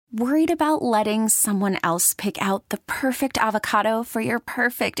Worried about letting someone else pick out the perfect avocado for your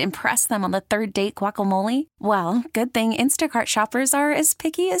perfect impress them on the third date guacamole? Well, good thing Instacart shoppers are as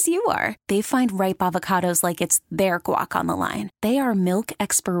picky as you are. They find ripe avocados like it's their guac on the line. They are milk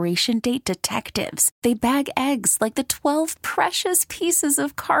expiration date detectives. They bag eggs like the 12 precious pieces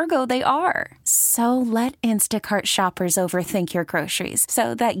of cargo they are. So let Instacart shoppers overthink your groceries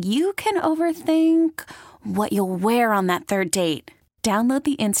so that you can overthink what you'll wear on that third date. Download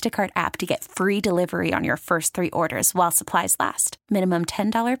the Instacart app to get free delivery on your first 3 orders while supplies last. Minimum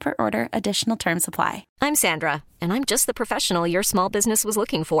 $10 per order. Additional terms apply. I'm Sandra, and I'm just the professional your small business was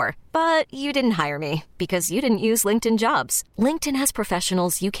looking for. But you didn't hire me because you didn't use LinkedIn Jobs. LinkedIn has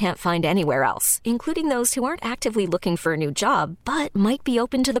professionals you can't find anywhere else, including those who aren't actively looking for a new job, but might be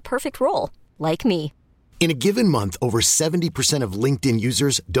open to the perfect role, like me. In a given month, over 70% of LinkedIn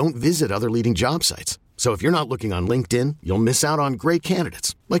users don't visit other leading job sites. So if you're not looking on LinkedIn, you'll miss out on great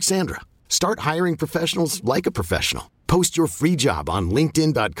candidates like Sandra. Start hiring professionals like a professional. Post your free job on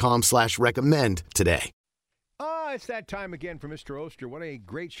linkedin.com/recommend today. It's that time again for Mr. Oster. What a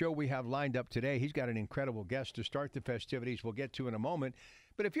great show we have lined up today. He's got an incredible guest to start the festivities we'll get to in a moment.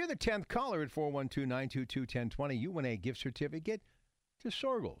 But if you're the 10th caller at 412-922-1020, you win a gift certificate to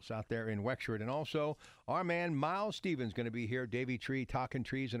Sorgels out there in Wexford. And also, our man Miles Stevens going to be here, Davey Tree, talking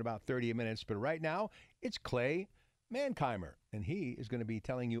trees in about 30 minutes. But right now, it's Clay Mankheimer, and he is going to be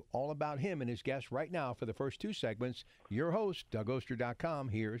telling you all about him and his guests right now for the first 2 segments. Your host, DougOster.com.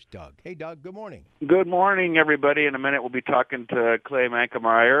 Here's Doug. Hey, Doug, good morning. Good morning, everybody. In a minute, we'll be talking to Clay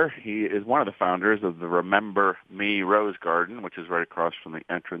Mankheimer. He is one of the founders of the Remember Me Rose Garden, which is right across from the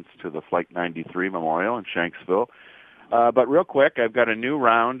entrance to the Flight 93 Memorial in Shanksville. But real quick, I've got a new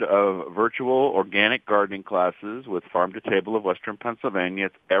round of virtual organic gardening classes with Farm to Table of Western Pennsylvania.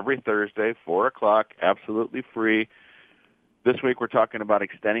 It's every Thursday, 4 o'clock, absolutely free. This week we're talking about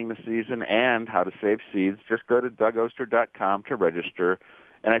extending the season and how to save seeds. Just go to DougOster.com to register.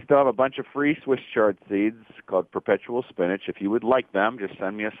 And I still have a bunch of free Swiss chard seeds called Perpetual Spinach. If you would like them, just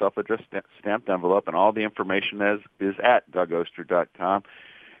send me a self-addressed stamped envelope, and all the information is at DougOster.com.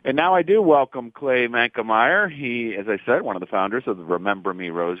 And now I do welcome Clay Mankheimer. He, as I said, one of the founders of the Remember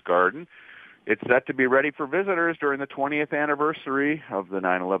Me Rose Garden. It's set to be ready for visitors during the 20th anniversary of the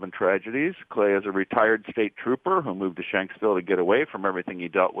 9/11 tragedies. Clay is a retired state trooper who moved to Shanksville to get away from everything he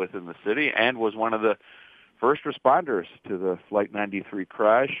dealt with in the city and was one of the first responders to the Flight 93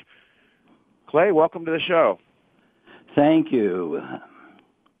 crash. Clay, welcome to the show. Thank you.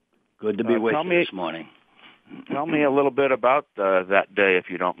 Good to be with you this morning. Tell me a little bit about that day, if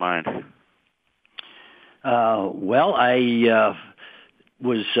you don't mind. Well, I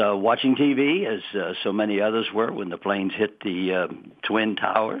was watching TV, as so many others were, when the planes hit the Twin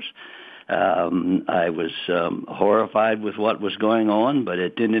Towers. I was horrified with what was going on, but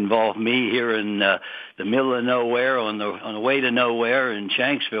it didn't involve me here in the middle of nowhere, on the way to nowhere in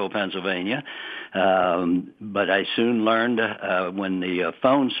Shanksville, Pennsylvania. But I soon learned when the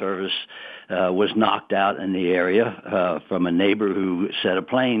phone service was knocked out in the area from a neighbor who said a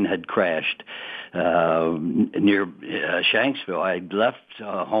plane had crashed near Shanksville. I left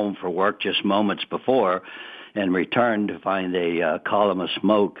home for work just moments before and returned to find a column of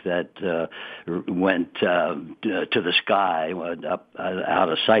smoke that went to the sky, up out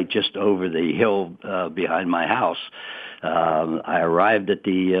of sight just over the hill behind my house. I arrived at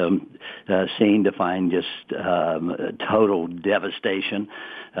the scene to find just total devastation.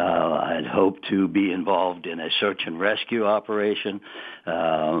 I'd hoped to be involved in a search and rescue operation,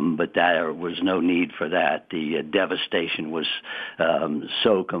 but there was no need for that. The devastation was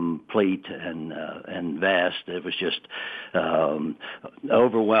so complete and vast. It was just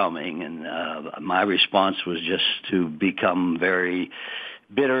overwhelming, and my response was just to become very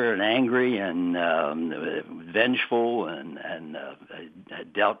bitter and angry and vengeful, and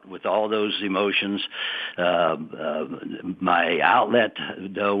dealt with all those emotions. My outlet,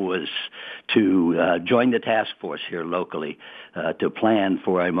 though, was to join the task force here locally to plan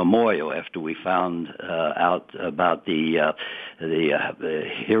for a memorial after we found out about the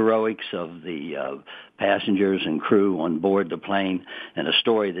heroics of the passengers and crew on board the plane, and a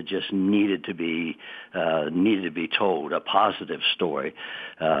story that just needed to be told, a positive story,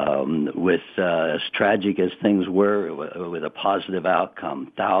 with as tragic as things were, with a positive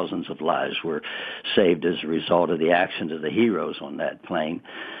outcome. Thousands of lives were saved as a result of the actions of the heroes on that plane.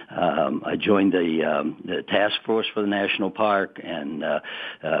 I joined the task force for the national park and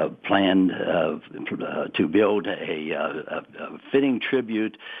planned to build a fitting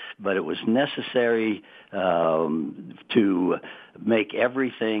tribute, but it was necessary to make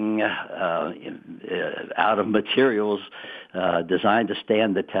everything out of materials designed to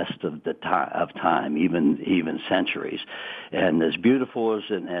stand the test of time, even centuries. And as beautiful as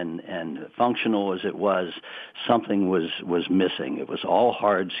and functional as it was, something was missing. It was all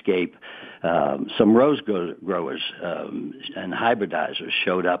hardscape. Some rose growers and hybridizers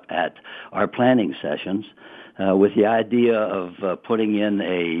showed up at our planning sessions with the idea of putting in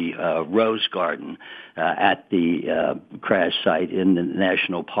a rose garden at the crash site in the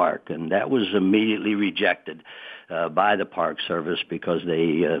national park, and that was immediately rejected by the Park Service because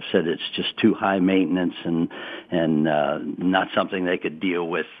they said it's just too high maintenance and not something they could deal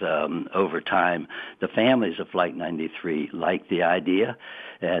with over time. The families of Flight 93 liked the idea,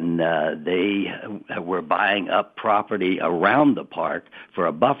 and they were buying up property around the park for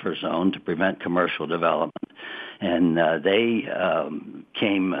a buffer zone to prevent commercial development. And they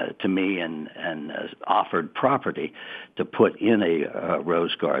came to me and offered property to put in a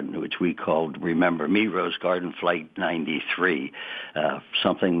rose garden, which we called Remember Me Rose Garden Flight 93,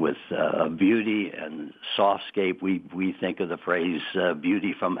 something with beauty and softscape. We think of the phrase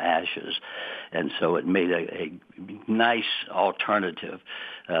beauty from ashes. And so it made a nice alternative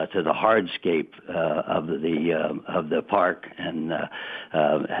to the hardscape of the park, and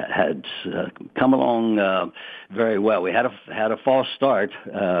had come along very well. We had a false start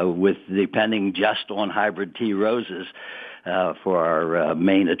with depending just on hybrid tea roses for our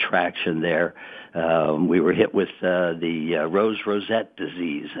main attraction there. We were hit with the rose rosette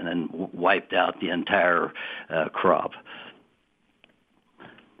disease and then wiped out the entire crop.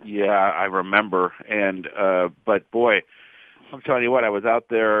 Yeah, I remember. And but boy, I'm telling you what, I was out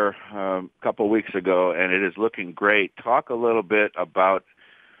there a couple of weeks ago, and it is looking great. Talk a little bit about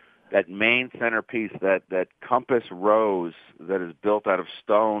that main centerpiece, that compass rose that is built out of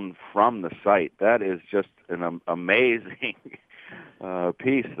stone from the site. That is just an amazing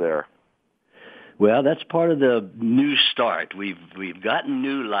piece there. Well, that's part of the new start. We've gotten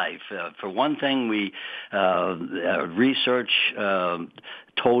new life. For one thing, we research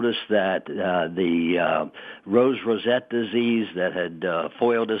told us that the rose rosette disease that had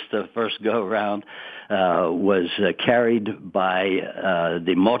foiled us the first go around was carried by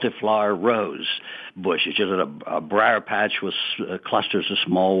the multiflower rose bush. It's just a briar patch with clusters of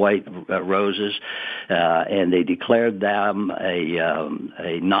small white roses, and they declared them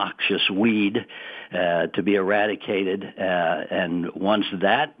a noxious weed to be eradicated. And once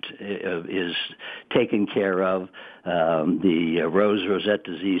that is taken care of, the rose rosette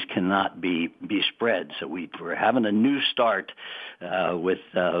disease cannot be spread. So we're having a new start with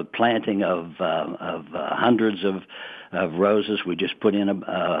planting of hundreds of roses. We just put in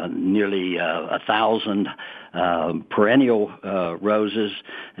nearly 1,000 perennial roses,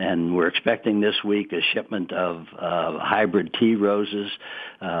 and we're expecting this week a shipment of hybrid tea roses,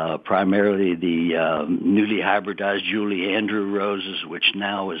 primarily the newly hybridized Julie Andrew roses, which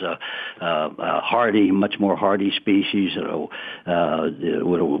now is a hardy, much more hardy species. It'll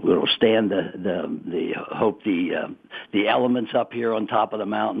stand the elements up here on top of the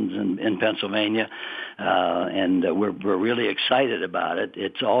mountains in Pennsylvania, and we're really excited about it.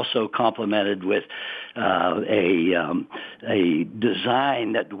 It's also complemented with a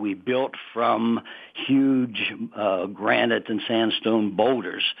design that we built from huge granite and sandstone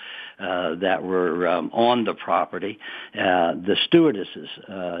boulders that were on the property. The stewardesses,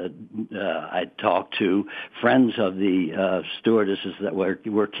 I talked to friends of the stewardesses that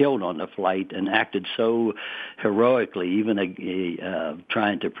were killed on the flight and acted so heroically, even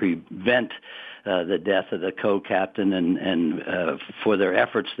trying to prevent the death of the co-captain, and for their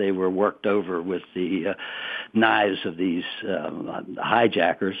efforts they were worked over with the knives of these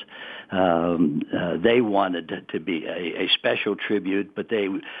hijackers. They wanted to be a special tribute, but they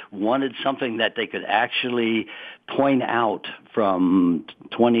wanted something that they could actually point out from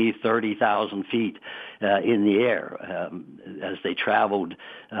 20, 30,000 feet in the air as they traveled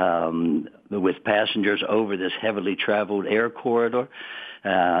with passengers over this heavily traveled air corridor.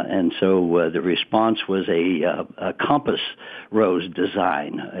 And so the response was a compass rose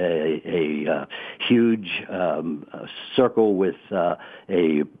design, a huge circle with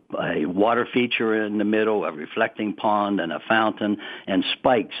a water feature in the middle, a reflecting pond, and a fountain, and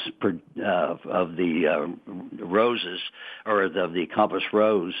spikes of the roses, or of the compass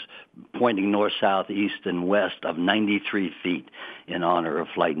rose, pointing north, south, east, and west of 93 feet in honor of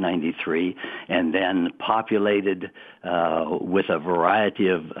Flight 93, and then populated with a variety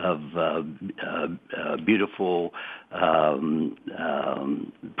of beautiful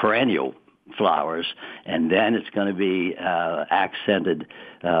perennial flowers, and then it's going to be accented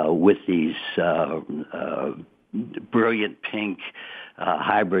with these brilliant pink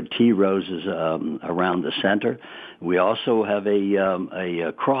hybrid tea roses around the center. We also have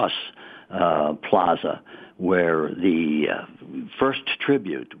a cross plaza where the first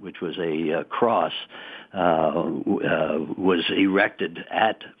tribute, which was a cross, was erected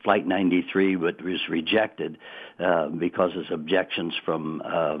at Flight 93, but was rejected because of objections from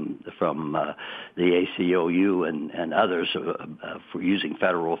the ACLU and others for using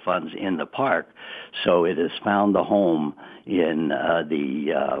federal funds in the park. So it has found a home in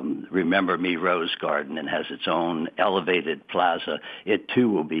the Remember Me Rose Garden and has its own elevated plaza. It too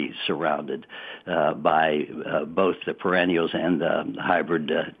will be surrounded by both the perennials and the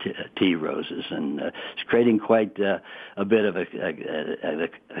hybrid tea roses, and it's creating quite a bit of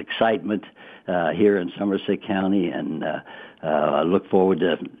excitement here in Somerset County, and I look forward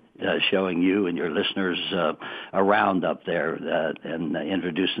to showing you and your listeners around up there and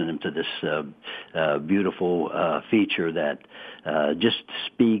introducing them to this beautiful feature that just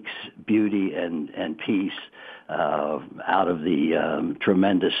speaks beauty and peace out of the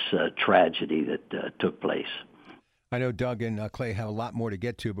tremendous tragedy that took place. I know Doug and Clay have a lot more to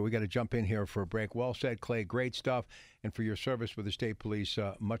get to, but we got to jump in here for a break. Well said, Clay. Great stuff. And for your service with the state police,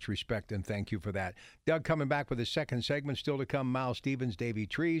 much respect and thank you for that. Doug coming back with his second segment. Still to come, Miles Stevens, Davey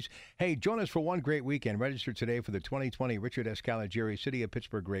Trees. Hey, join us for one great weekend. Register today for the 2020 Richard S. Caligari City of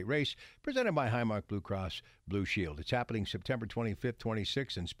Pittsburgh Great Race, presented by Highmark Blue Cross Blue Shield. It's happening September 25th,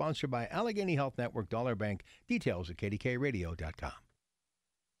 26th, and sponsored by Allegheny Health Network, Dollar Bank. Details at kdkradio.com.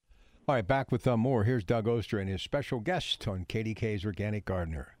 All right, back with more. Here's Doug Oster and his special guest on KDK's Organic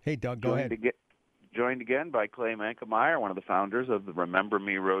Gardener. Hey, Doug, go ahead. Joined again by Clay Mankemeyer, one of the founders of the Remember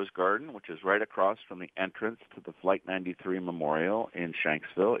Me Rose Garden, which is right across from the entrance to the Flight 93 Memorial in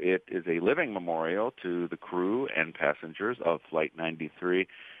Shanksville. It is a living memorial to the crew and passengers of Flight 93.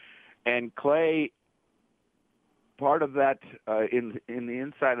 And Clay, part of that, in the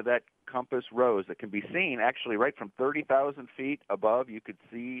inside of that compass rose that can be seen actually right from 30,000 feet above, you could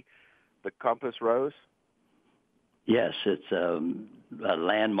see the compass rose? Yes, it's a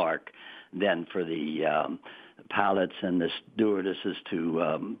landmark then for the pilots and the stewardesses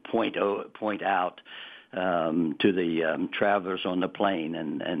to point out to the travelers on the plane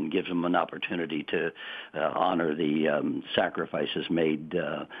and gives them an opportunity to honor the sacrifices made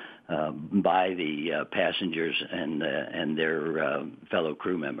by the passengers and their fellow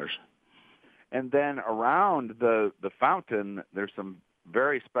crew members. And then around the fountain, there's some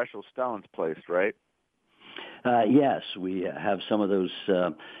very special stones placed, right? Yes, we have some of those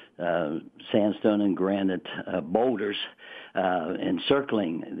sandstone and granite boulders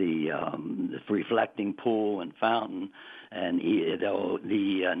encircling the reflecting pool and fountain, and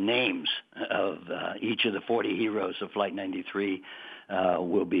the names of each of the 40 heroes of Flight 93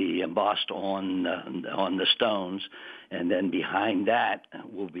 will be embossed on the stones, and then behind that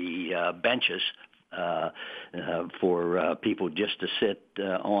will be benches for people just to sit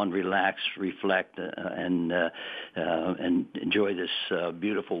on, relax, reflect, and enjoy this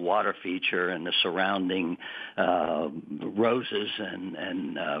beautiful water feature and the surrounding roses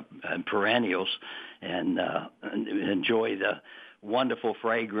and perennials, and enjoy the wonderful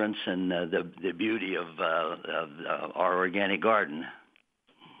fragrance and the beauty of our organic garden.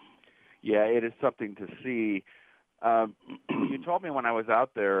 Yeah, it is something to see. You told me when I was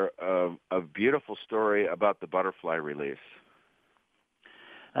out there a beautiful story about the butterfly release.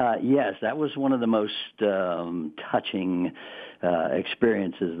 Yes, that was one of the most touching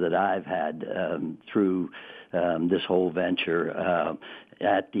experiences that I've had through this whole venture.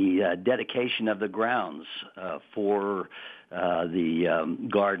 At the dedication of the grounds for the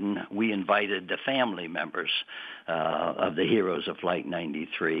garden, we invited the family members of the heroes of Flight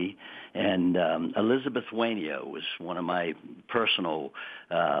 93, and Elizabeth Wainio was one of my personal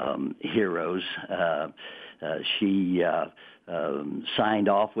heroes. She signed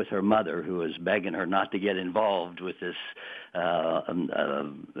off with her mother, who was begging her not to get involved with this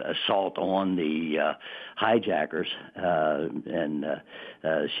assault on the hijackers, and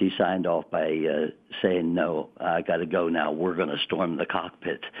she signed off by saying, "No, I got to go now. We're going to storm the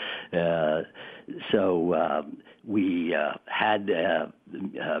cockpit." So we had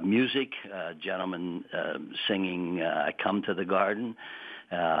music, gentlemen singing "Come to the Garden,"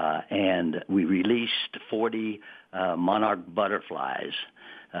 and we released 40 monarch butterflies,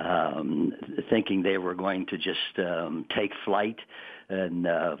 thinking they were going to just take flight and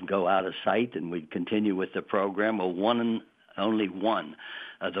go out of sight, and we'd continue with the program. Well, only one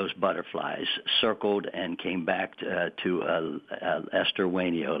of those butterflies circled and came back to Esther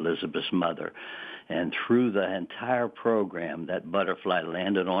Wainio, Elizabeth's mother. And through the entire program, that butterfly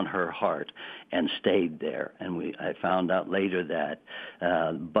landed on her heart and stayed there. And I found out later that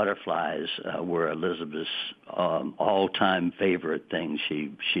butterflies were Elizabeth's all-time favorite thing.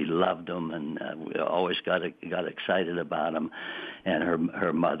 She loved them, and we always got excited about them. And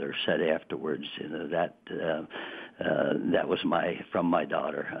her mother said afterwards, that was from my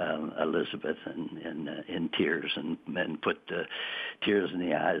daughter Elizabeth, and in tears, and put tears in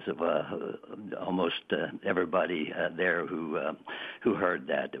the eyes of almost everybody there who heard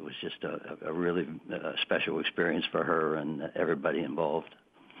that. It was just a really special experience for her and everybody involved.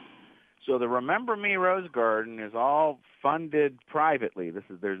 So the Remember Me Rose Garden is all funded privately.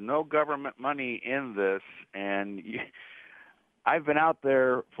 There's no government money in this, and I've been out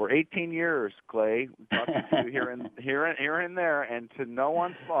there for 18 years, Clay, talking to you here and there, and to no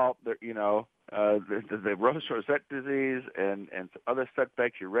one's fault. The rose rosette disease and other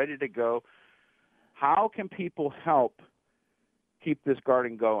setbacks. You're ready to go. How can people help keep this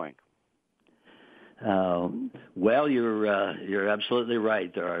garden going? Well, you're absolutely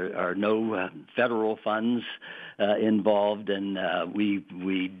right. There are no federal funds involved, and that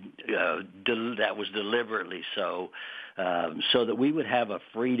was deliberately so that we would have a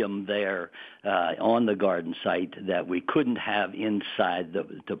freedom there on the garden site that we couldn't have inside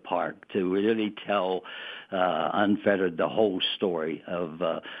the park, to really tell unfettered the whole story of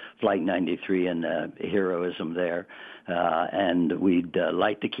Flight 93 and heroism there. And we'd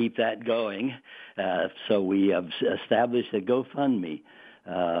like to keep that going. So we have established a GoFundMe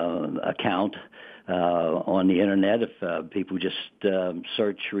account on the internet. If people just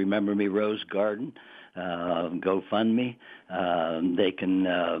search Remember Me Rose Garden, GoFundMe, they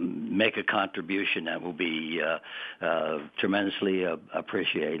can make a contribution that will be tremendously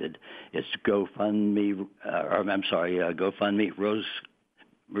appreciated. It's GoFundMe, GoFundMe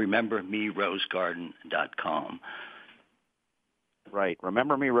RememberMeRoseGarden.com. Right,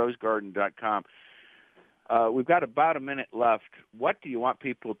 RememberMeRoseGarden.com. We've got about a minute left. What do you want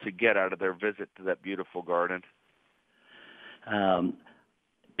people to get out of their visit to that beautiful garden?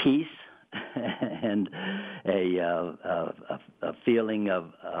 Peace and a feeling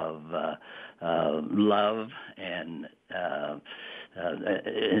of love, and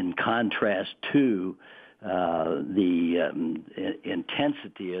in contrast to the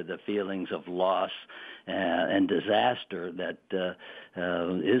intensity of the feelings of loss and disaster that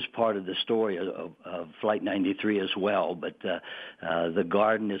is part of the story of Flight 93 as well. But the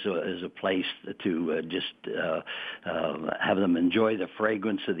garden is a place to just have them enjoy the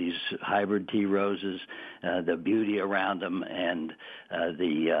fragrance of these hybrid tea roses, the beauty around them, and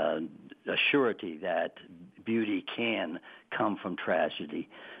the surety that beauty can come from tragedy.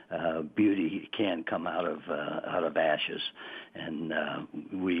 Beauty can come out of ashes, and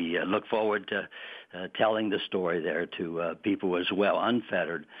we look forward to telling the story there to people as well,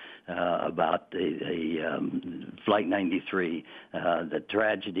 unfettered, about the Flight 93, the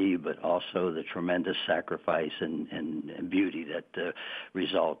tragedy, but also the tremendous sacrifice and beauty that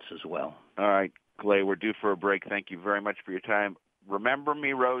results as well. All right, Clay, we're due for a break. Thank you very much for your time.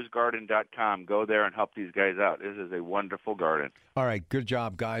 RememberMeRoseGarden.com. Go there and help these guys out. This is a wonderful garden. All right, good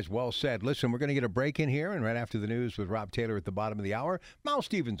job, guys. Well said. Listen, we're going to get a break in here, and right after the news with Rob Taylor at the bottom of the hour, Miles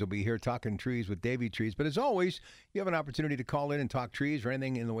Stevens will be here talking trees with Davey Trees. But as always, you have an opportunity to call in and talk trees or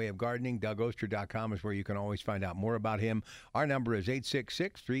anything in the way of gardening. DougOster.com is where you can always find out more about him. Our number is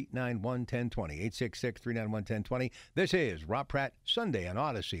 866-391-1020, 866-391-1020. This is Rob Pratt, Sunday on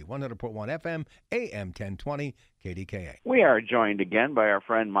Odyssey, 100.1 FM, AM 1020, KDKA. We are joined again by our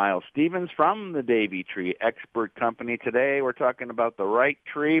friend Miles Stevens from the Davey Tree Expert Company. Today we're talking about the right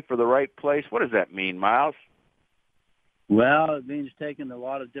tree for the right place. What does that mean, Miles? Well, it means taking a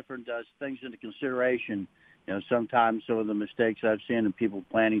lot of different things into consideration. You know, sometimes some of the mistakes I've seen in people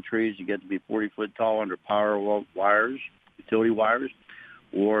planting trees, you get to be 40 foot tall under power wires, utility wires.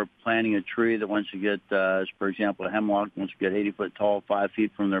 or planting a tree that wants to get, for example, a hemlock wants to get 80 foot tall, 5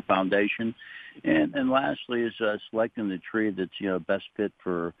 feet from their foundation. And lastly is selecting the tree that's, best fit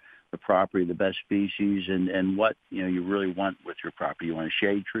for the property, the best species, and what, you really want with your property. You want a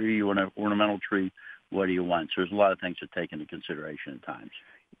shade tree, you want an ornamental tree, what do you want? So there's a lot of things to take into consideration at times.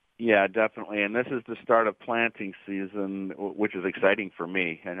 Yeah, definitely. And this is the start of planting season, which is exciting for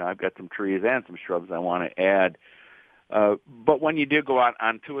me. And I've got some trees and some shrubs I want to add. But when you do go out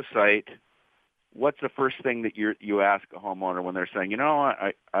onto a site, what's the first thing that you ask a homeowner when they're saying,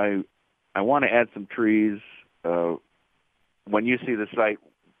 I want to add some trees? When you see the site,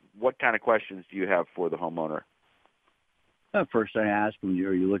 what kind of questions do you have for the homeowner? First I ask them,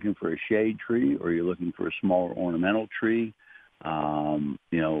 are you looking for a shade tree, or are you looking for a smaller ornamental tree?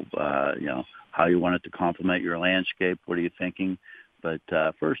 How you want it to complement your landscape. What are you thinking? But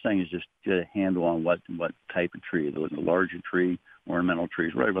first thing is just get a handle on what type of tree. The larger tree, ornamental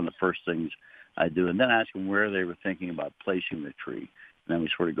trees, right, one of the first things I do. And then ask them where they were thinking about placing the tree. And then we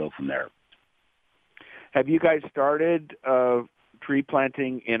sort of go from there. Have you guys started tree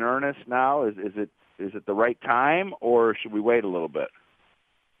planting in earnest now? Is it the right time, or should we wait a little bit?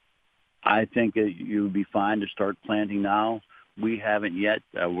 I think you would be fine to start planting now. We haven't yet.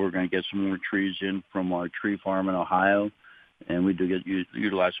 We're going to get some more trees in from our tree farm in Ohio, and we do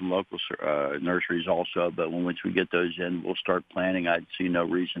utilize some local nurseries also. But once we get those in, we'll start planting. I'd see no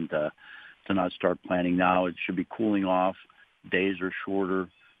reason to not start planting now. It should be cooling off. Days are shorter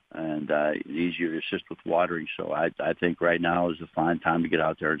and easier to assist with watering. So I think right now is a fine time to get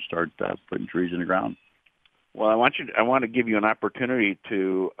out there and start putting trees in the ground. Well, I want to give you an opportunity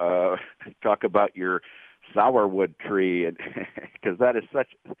to talk about your sourwood tree, because that is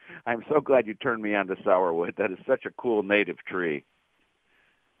I'm so glad you turned me on to sourwood. That is such a cool native tree.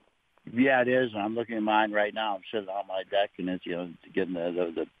 Yeah, it is. I'm looking at mine right now. I'm sitting on my deck, and it's getting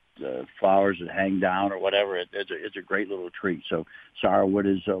the flowers that hang down or whatever. It's a great little tree. So sourwood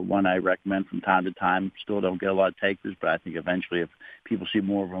is one I recommend from time to time. Still don't get a lot of takers, but I think eventually if people see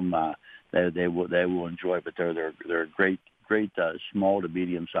more of them, they will enjoy it. But they're a great small to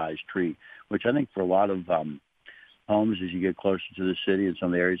medium sized tree, which I think for a lot of homes as you get closer to the city and some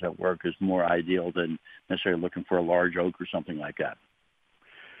of the areas that work is more ideal than necessarily looking for a large oak or something like that.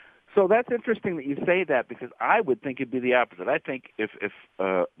 So that's interesting that you say that, because I would think it'd be the opposite. I think if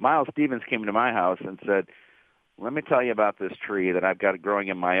Miles Stevens came to my house and said, let me tell you about this tree that I've got growing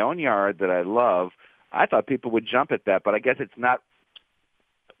in my own yard that I love, I thought people would jump at that, but I guess it's not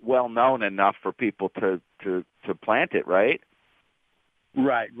well known enough for people to plant it, right?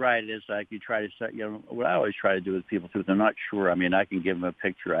 Right. It's like you try to set, what I always try to do with people too, if they're not sure, I mean, I can give them a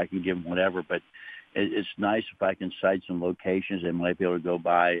picture, I can give them whatever, but it's nice if I can cite some locations they might be able to go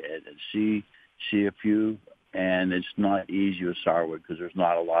by and see a few, and it's not easy with sourwood because there's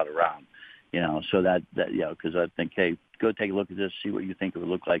not a lot around, so that because I think, hey, go take a look at this, see what you think it would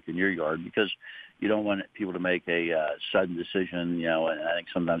look like in your yard, because you don't want people to make a sudden decision, and I think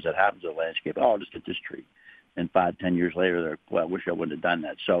sometimes that happens in the landscape. Oh, I'll just get this tree. And 5-10 years later, they're, well, I wish I wouldn't have done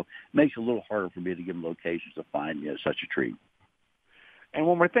that. So it makes it a little harder for me to give them locations to find such a tree. And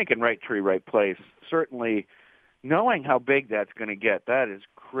when we're thinking right tree, right place, certainly knowing how big that's going to get, that is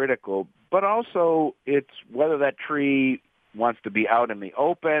critical. But also it's whether that tree wants to be out in the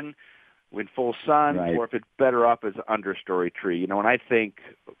open with full sun, right, or if it's better off as an understory tree. When I think,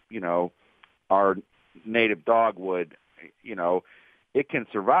 our native dogwood, it can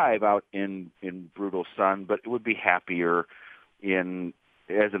survive out in brutal sun, but it would be happier as an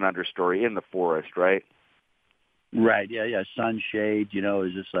understory in the forest, right? Right. Yeah. Sunshade,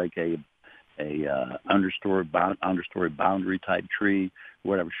 is just like a understory boundary type tree,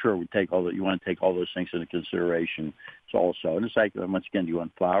 whatever. Sure, you want to take all those things into consideration. It's also, and it's like, once again, do you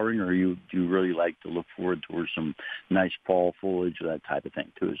want flowering, or do you really like to look forward towards some nice fall foliage, that type of thing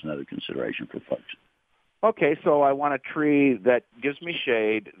too, is another consideration for folks. Okay, so I want a tree that gives me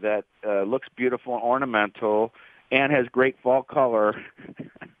shade, that looks beautiful and ornamental, and has great fall color.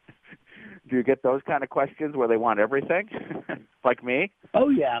 Do you get those kind of questions where they want everything, like me? Oh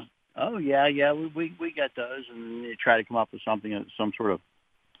yeah. We get those, and you try to come up with something, some sort of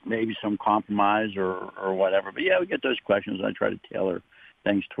maybe some compromise or whatever. But yeah, we get those questions, and I try to tailor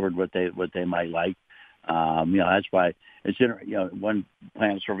things toward what they might like. That's why it's one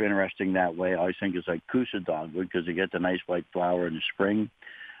plant is sort of interesting that way. I always think it's like Coosa dogwood, because you get the nice white flower in the spring.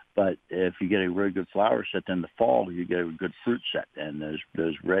 But if you get a really good flower set in the fall, you get a good fruit set, and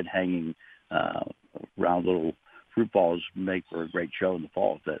those red hanging round little fruit balls make for a great show in the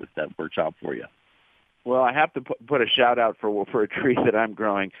fall if that works out for you. Well, I have to put a shout out for a tree that I'm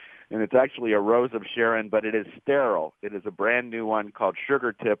growing. and it's actually a Rose of Sharon, but it is sterile. It is a brand new one called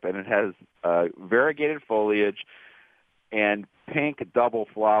Sugar Tip, and it has variegated foliage and pink double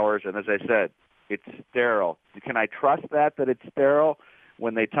flowers. And as I said, it's sterile. Can I trust that it's sterile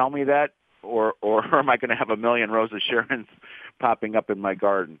when they tell me that, or am I going to have a million Rose of Sharons popping up in my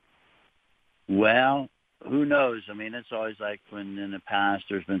garden? Well, who knows? I mean, it's always like when in the past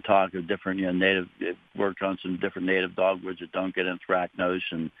there's been talk of different, native, worked on some different native dogwoods that don't get anthracnose,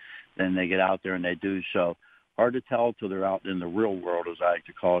 and then they get out there and they do. So hard to tell till they're out in the real world, as I like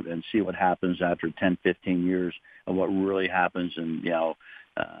to call it, and see what happens after 10, 15 years of what really happens. And,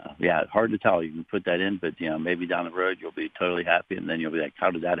 hard to tell. You can put that in, but, maybe down the road you'll be totally happy, and then you'll be like,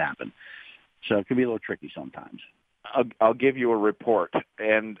 how did that happen? So it can be a little tricky sometimes. I'll give you a report.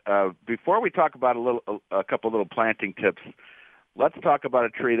 And before we talk about a couple little planting tips, let's talk about a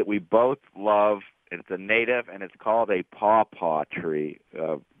tree that we both love. It's a native, and it's called a pawpaw tree.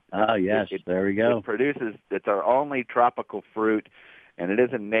 Yes, there we go. It's our only tropical fruit, and it is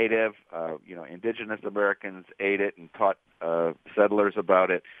a native. Indigenous Americans ate it and taught settlers about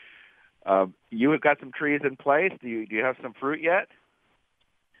it. You have got some trees in place. Do you have some fruit yet?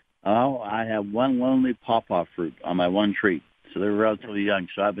 Oh, I have one lonely pawpaw fruit on my one tree, so they're relatively young.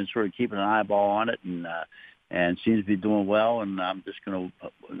 So I've been sort of keeping an eyeball on it, and seems to be doing well. And I'm just going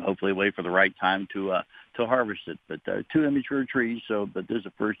to hopefully wait for the right time to harvest it. But two immature trees. But this is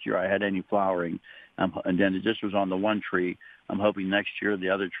the first year I had any flowering, and then it just was on the one tree. I'm hoping next year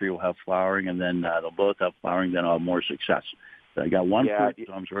the other tree will have flowering, and then they'll both have flowering. Then I'll have more success. So I got one fruit,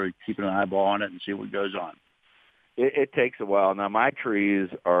 so I'm sort of keeping an eyeball on it and see what goes on. It takes a while. Now, my trees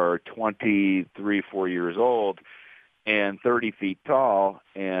are 23, 4 years old and 30 feet tall,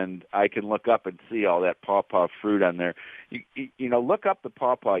 and I can look up and see all that pawpaw fruit on there. You look up the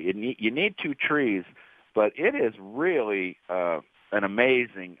pawpaw. You need two trees, but it is really an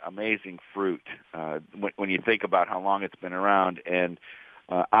amazing fruit when you think about how long it's been around. And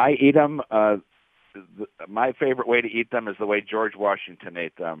I eat them. My favorite way to eat them is the way George Washington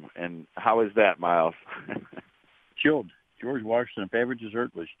ate them. And how is that, Miles? Chilled. George Washington's favorite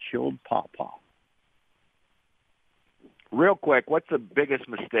dessert was chilled pawpaw. Real quick, what's the biggest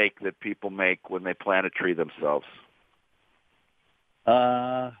mistake that people make when they plant a tree themselves?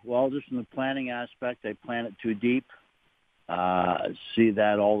 Well, just in the planting aspect, they plant it too deep. See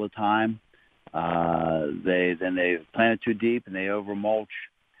that all the time. They plant it too deep and they over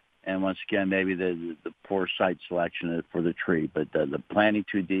mulch. And once again, maybe the poor site selection for the tree. But the planting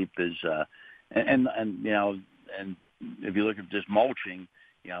too deep is, and if you look at just mulching,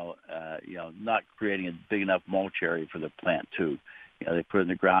 not creating a big enough mulch area for the plant too. They put it in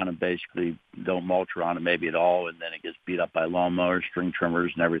the ground and basically don't mulch around it maybe at all, and then it gets beat up by lawnmowers, string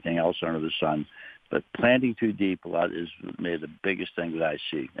trimmers, and everything else under the sun. But planting too deep is maybe the biggest thing that I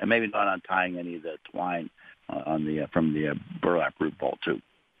see, and maybe not untying any of the twine from the burlap root ball too.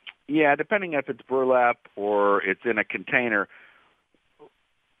 Yeah, depending if it's burlap or it's in a container.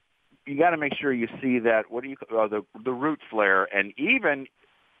 You got to make sure you see that. What do you call the root flare? And even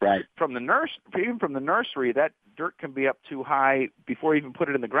from the nursery, that dirt can be up too high before you even put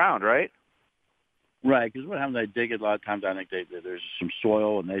it in the ground, right? Right, because what happens? I dig it a lot of times. I think there's some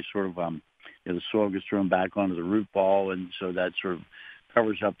soil, and they sort of the soil gets thrown back onto the root ball, and so that sort of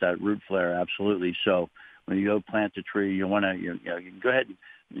covers up that root flare. Absolutely. So when you go plant the tree, you want to you can go ahead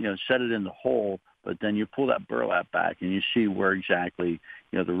and set it in the hole. But then you pull that burlap back and you see where exactly,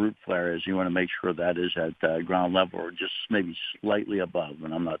 the root flare is. You want to make sure that is at ground level or just maybe slightly above.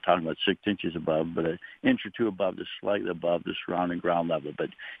 And I'm not talking about 6 inches above, but an inch or two above, just slightly above the surrounding ground level. But,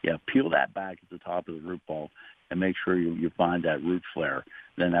 peel that back at the top of the root ball and make sure you find that root flare.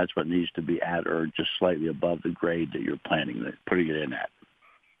 Then that's what needs to be at or just slightly above the grade that you're putting it in at.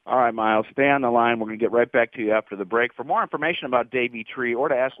 All right, Miles, stay on the line. We're going to get right back to you after the break. For more information about Davey Tree or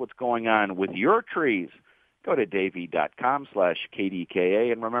to ask what's going on with your trees, go to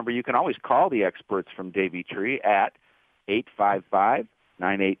davey.com/KDKA. And remember, you can always call the experts from Davey Tree at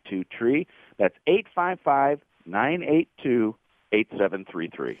 855-982-TREE. That's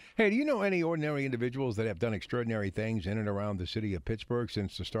 855-982-8733. Hey, do you know any ordinary individuals that have done extraordinary things in and around the city of Pittsburgh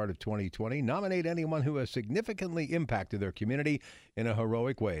since the start of 2020? Nominate anyone who has significantly impacted their community in a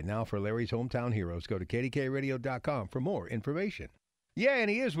heroic way. Now for Larry's Hometown Heroes, go to kdkradio.com for more information. Yeah, and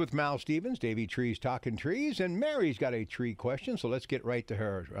he is with Mal Stevens, Davey Trees Talking Trees, and Mary's got a tree question, so let's get right to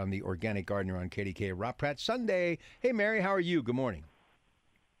her on the Organic Gardener on KDK Rock Pratt Sunday. Hey, Mary, how are you? Good morning.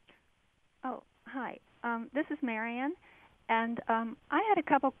 Oh, hi. This is Marianne. And I had a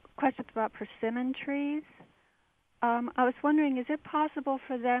couple questions about persimmon trees. I was wondering, is it possible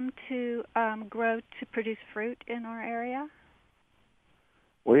for them to grow to produce fruit in our area?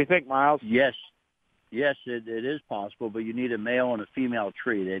 What do you think, Miles? Yes, it is possible, but you need a male and a female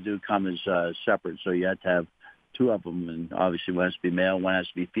tree. They do come as separate, so you have to have two of them, and obviously one has to be male, one has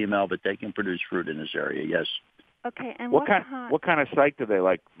to be female, but they can produce fruit in this area, yes. Okay, and what kind of site do they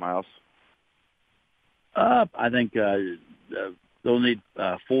like, Miles? I think they'll need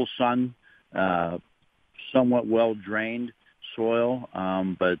full sun, somewhat well-drained soil,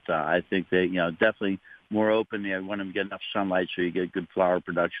 but I think they, definitely more open. You want them to get enough sunlight so you get good flower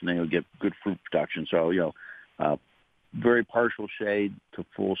production, then you'll get good fruit production. So, very partial shade to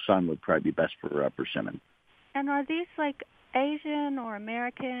full sun would probably be best for persimmon. And are these like Asian or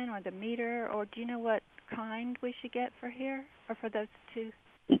American or the meter, or do you know what kind we should get for here, or for those two?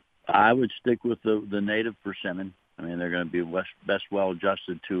 I would stick with the native persimmon. I mean, they're going to be best well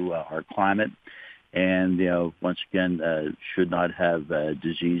adjusted to our climate, and once again, should not have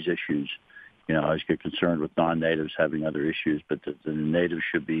disease issues. I always get concerned with non-natives having other issues, but the natives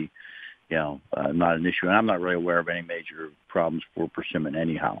should be, not an issue. And I'm not really aware of any major problems for persimmon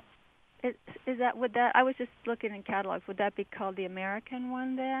anyhow. I was just looking in catalogs. Would that be called the American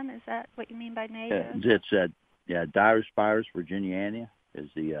one then? Is that what you mean by native? It's Diospyros virginiana is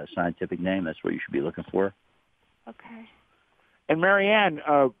the scientific name. That's what you should be looking for. Okay. And Marianne,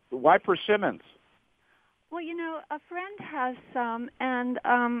 why persimmons? Well, a friend has some, and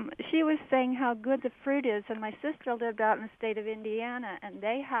she was saying how good the fruit is, and my sister lived out in the state of Indiana, and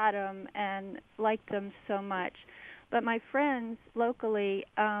they had them and liked them so much. But my friends locally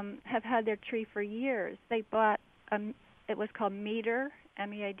have had their tree for years. They bought, it was called Meader,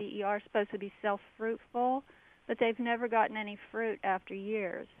 M-E-A-D-E-R, supposed to be self-fruitful, but they've never gotten any fruit after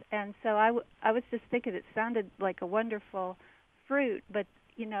years. And so I was just thinking it sounded like a wonderful fruit, but,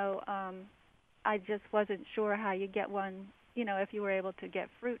 I just wasn't sure how you get one, if you were able to get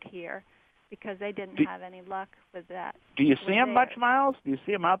fruit here, because they didn't have any luck with that. Do you see them much, Miles? Do you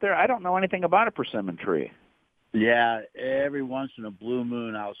see them out there? I don't know anything about a persimmon tree. Yeah, every once in a blue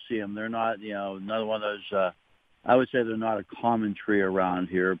moon I'll see them. They're not, another one of those, I would say they're not a common tree around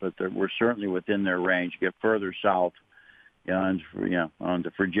here, but we're certainly within their range. You get further south,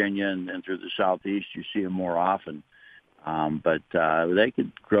 onto Virginia and through the southeast, you see them more often. But they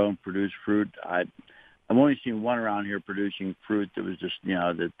could grow and produce fruit. I've only seen one around here producing fruit that was just,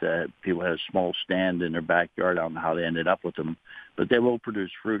 that people had a small stand in their backyard. I don't know how they ended up with them, but they will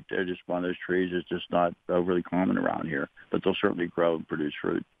produce fruit. They're just one of those trees that's just not overly common around here, but they'll certainly grow and produce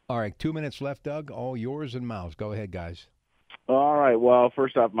fruit. All right, 2 minutes left, Doug. All yours and Miles. Go ahead, guys. All right. Well,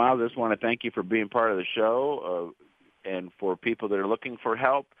 first off, Miles, I just want to thank you for being part of the show, and for people that are looking for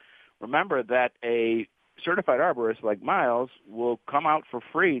help. Remember that a certified arborist like Miles will come out for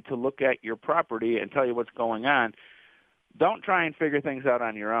free to look at your property and tell you what's going on. Don't try and figure things out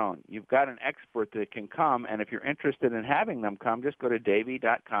on your own. You've got an expert that can come, and if you're interested in having them come, just go to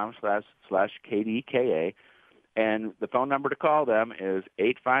davey.com/KDKA, and the phone number to call them is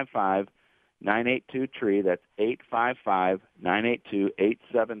 855-982-TREE. That's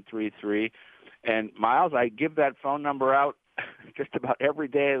 855-982-8733. And, Miles, I give that phone number out just about every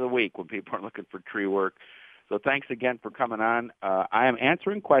day of the week when people are looking for tree work. So thanks again for coming on. I am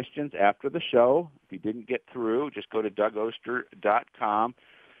answering questions after the show. If you didn't get through, just go to DougOster.com.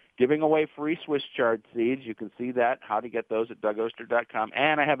 Giving away free Swiss chard seeds. You can see that, how to get those at DougOster.com.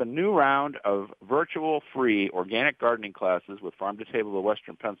 And I have a new round of virtual free organic gardening classes with Farm to Table of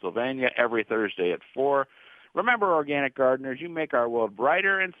Western Pennsylvania every Thursday at 4. Remember, organic gardeners, you make our world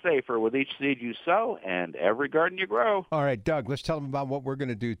brighter and safer with each seed you sow and every garden you grow. All right, Doug, let's tell them about what we're going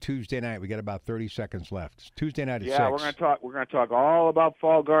to do Tuesday night. We got about 30 seconds left. It's Tuesday night at 6. Yeah, we're going to talk all about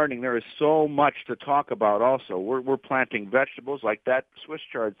fall gardening. There is so much to talk about also. We're planting vegetables like that Swiss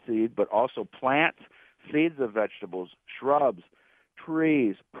chard seed, but also plants, seeds of vegetables, shrubs,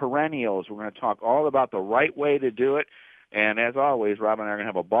 trees, perennials. We're going to talk all about the right way to do it. And as always, Rob and I are going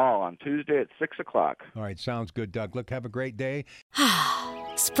to have a ball on Tuesday at 6 o'clock. All right, sounds good, Doug. Look, have a great day.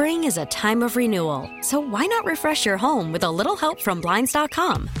 Spring is a time of renewal, so why not refresh your home with a little help from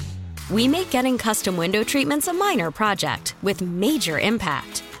Blinds.com? We make getting custom window treatments a minor project with major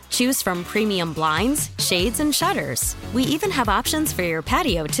impact. Choose from premium blinds, shades, and shutters. We even have options for your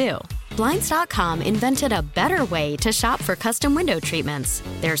patio, too. Blinds.com invented a better way to shop for custom window treatments.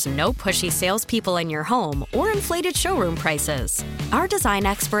 There's no pushy salespeople in your home or inflated showroom prices. Our design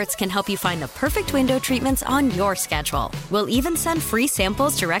experts can help you find the perfect window treatments on your schedule. We'll even send free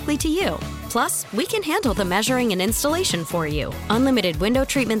samples directly to you. Plus, we can handle the measuring and installation for you. Unlimited window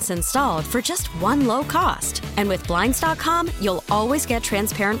treatments installed for just one low cost. And with Blinds.com, you'll always get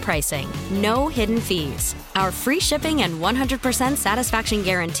transparent pricing. No hidden fees. Our free shipping and 100% satisfaction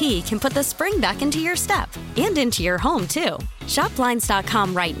guarantee can put the spring back into your step and into your home, too. Shop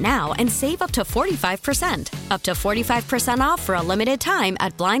Blinds.com right now and save up to 45%. Up to 45% off for a limited time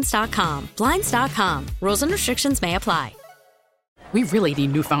at Blinds.com. Blinds.com. Rules and restrictions may apply. We really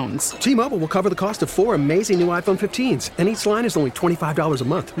need new phones. T-Mobile will cover the cost of 4 amazing new iPhone 15s, and each line is only $25 a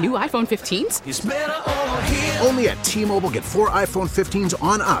month. New iPhone 15s? It's better over here. Only at T-Mobile, get 4 iPhone 15s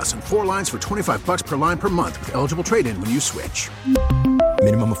on us and 4 lines for $25 per line per month with eligible trade-in when you switch.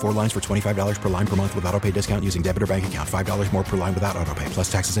 Minimum of 4 lines for $25 per line per month with autopay discount using debit or bank account. $5 more per line without autopay,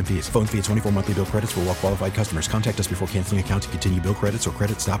 plus taxes and fees. Phone fee at 24 monthly bill credits for well-qualified customers. Contact us before canceling account to continue bill credits or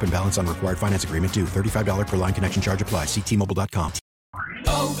credit stop and balance on required finance agreement due. $35 per line connection charge applies. See T-Mobile.com.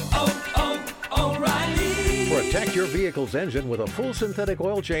 O'Reilly. Protect your vehicle's engine with a full synthetic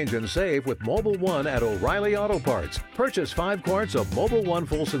oil change and save with Mobil 1 at O'Reilly Auto Parts. Purchase 5 quarts of Mobil 1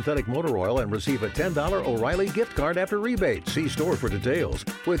 full synthetic motor oil and receive a $10 O'Reilly gift card after rebate. See store for details.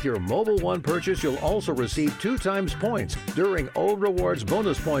 With your Mobil 1 purchase, you'll also receive 2 times points during O Rewards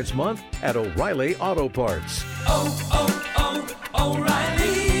Bonus Points Month at O'Reilly Auto Parts.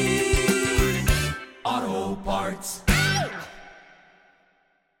 O'Reilly Auto Parts.